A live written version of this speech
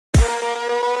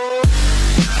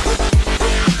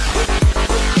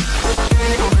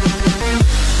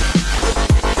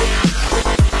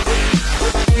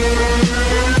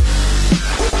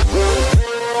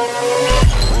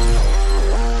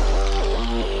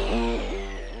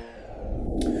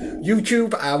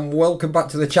YouTube, and welcome back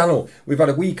to the channel. We've had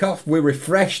a week off, we're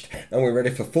refreshed and we're ready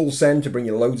for full send to bring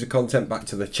you loads of content back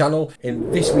to the channel.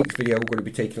 In this week's video we're going to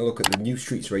be taking a look at the new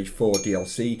Streets of Rage 4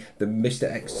 DLC, the Mr.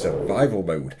 X survival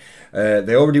mode.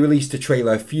 They already released a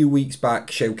trailer a few weeks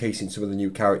back showcasing some of the new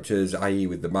characters, i.e.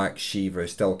 with the Max, Shiva,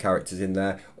 Estel characters in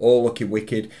there, all looking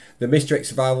wicked. The Mr. X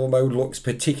survival mode looks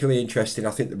particularly interesting.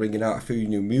 I think they're bringing out a few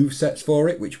new movesets for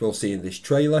it, which we'll see in this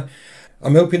trailer.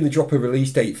 I'm hoping they drop a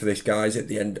release date for this, guys, at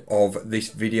the end of this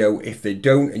video. If they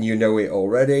don't and you know it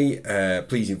already,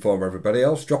 please inform everybody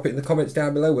else. Drop it in the comments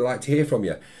down below. We'd like to hear from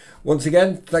you. Once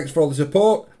again, thanks for all the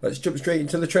support. Let's jump straight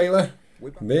into the trailer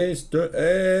with Mr.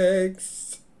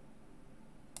 X.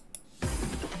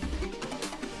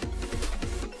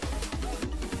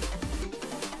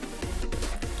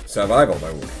 Survival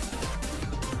mode.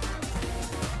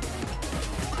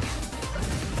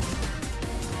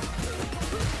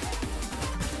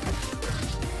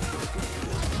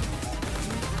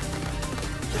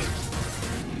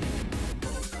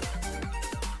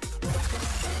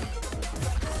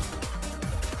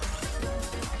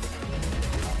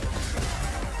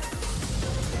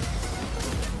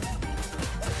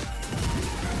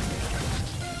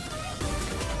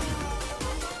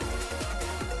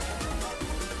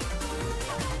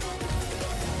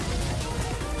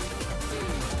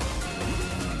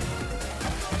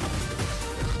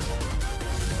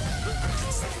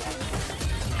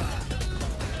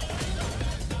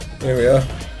 Here we are,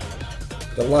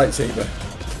 the lightsaber.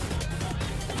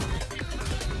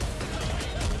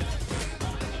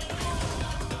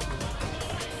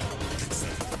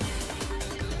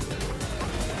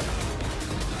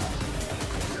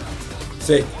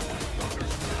 Sick.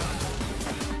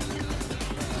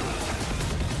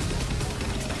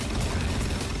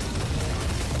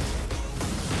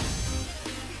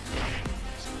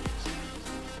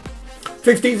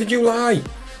 '15th of July,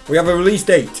 we have a release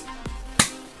date.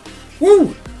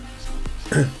 Woo!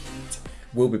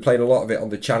 We'll be playing a lot of it on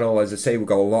the channel. As I say, we've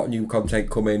got a lot of new content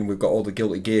coming. We've got all the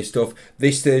Guilty Gear stuff.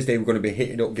 This Thursday, we're going to be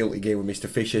hitting up Guilty Gear with Mr.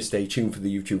 Fisher. Stay tuned for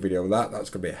the YouTube video of that. That's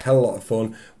going to be a hell of a lot of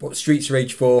fun. But Streets of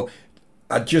Rage 4,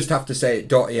 I just have to say,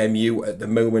 .emu at the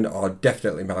moment are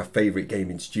definitely my favourite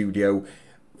gaming studio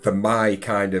for my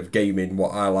kind of gaming,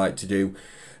 what I like to do.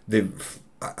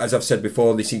 As I've said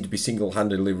before, they seem to be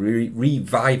single-handedly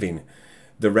reviving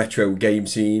the retro game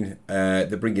scene. They're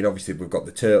bringing, obviously, we've got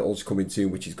the Turtles coming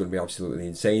soon, which is going to be absolutely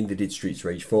insane. They did Streets of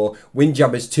Rage 4.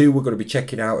 Windjammers 2 we're going to be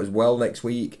checking out as well next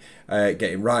week,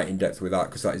 getting right in depth with that,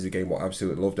 because that is a game what I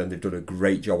absolutely loved, and they've done a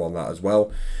great job on that as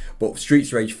well. But Streets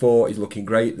of Rage 4 is looking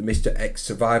great. The Mr. X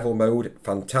survival mode,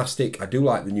 fantastic. I do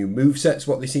like the new movesets,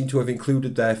 what they seem to have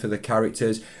included there for the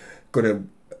characters. Going to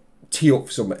tee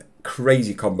up some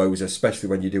crazy combos, especially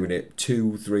when you're doing it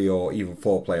 2, 3 or even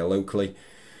 4 player locally.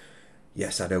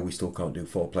 Yes, I know we still can't do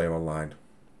 4-player online,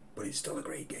 but it's still a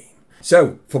great game.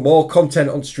 So, for more content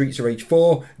on Streets of Rage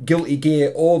 4, Guilty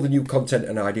Gear, all the new content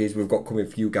and ideas we've got coming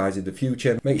for you guys in the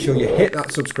future, make sure you hit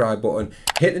that subscribe button,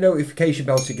 hit the notification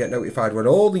bell to get notified when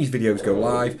all these videos go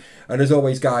live. And as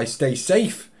always, guys, stay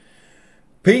safe,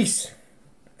 peace,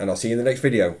 and I'll see you in the next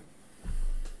video.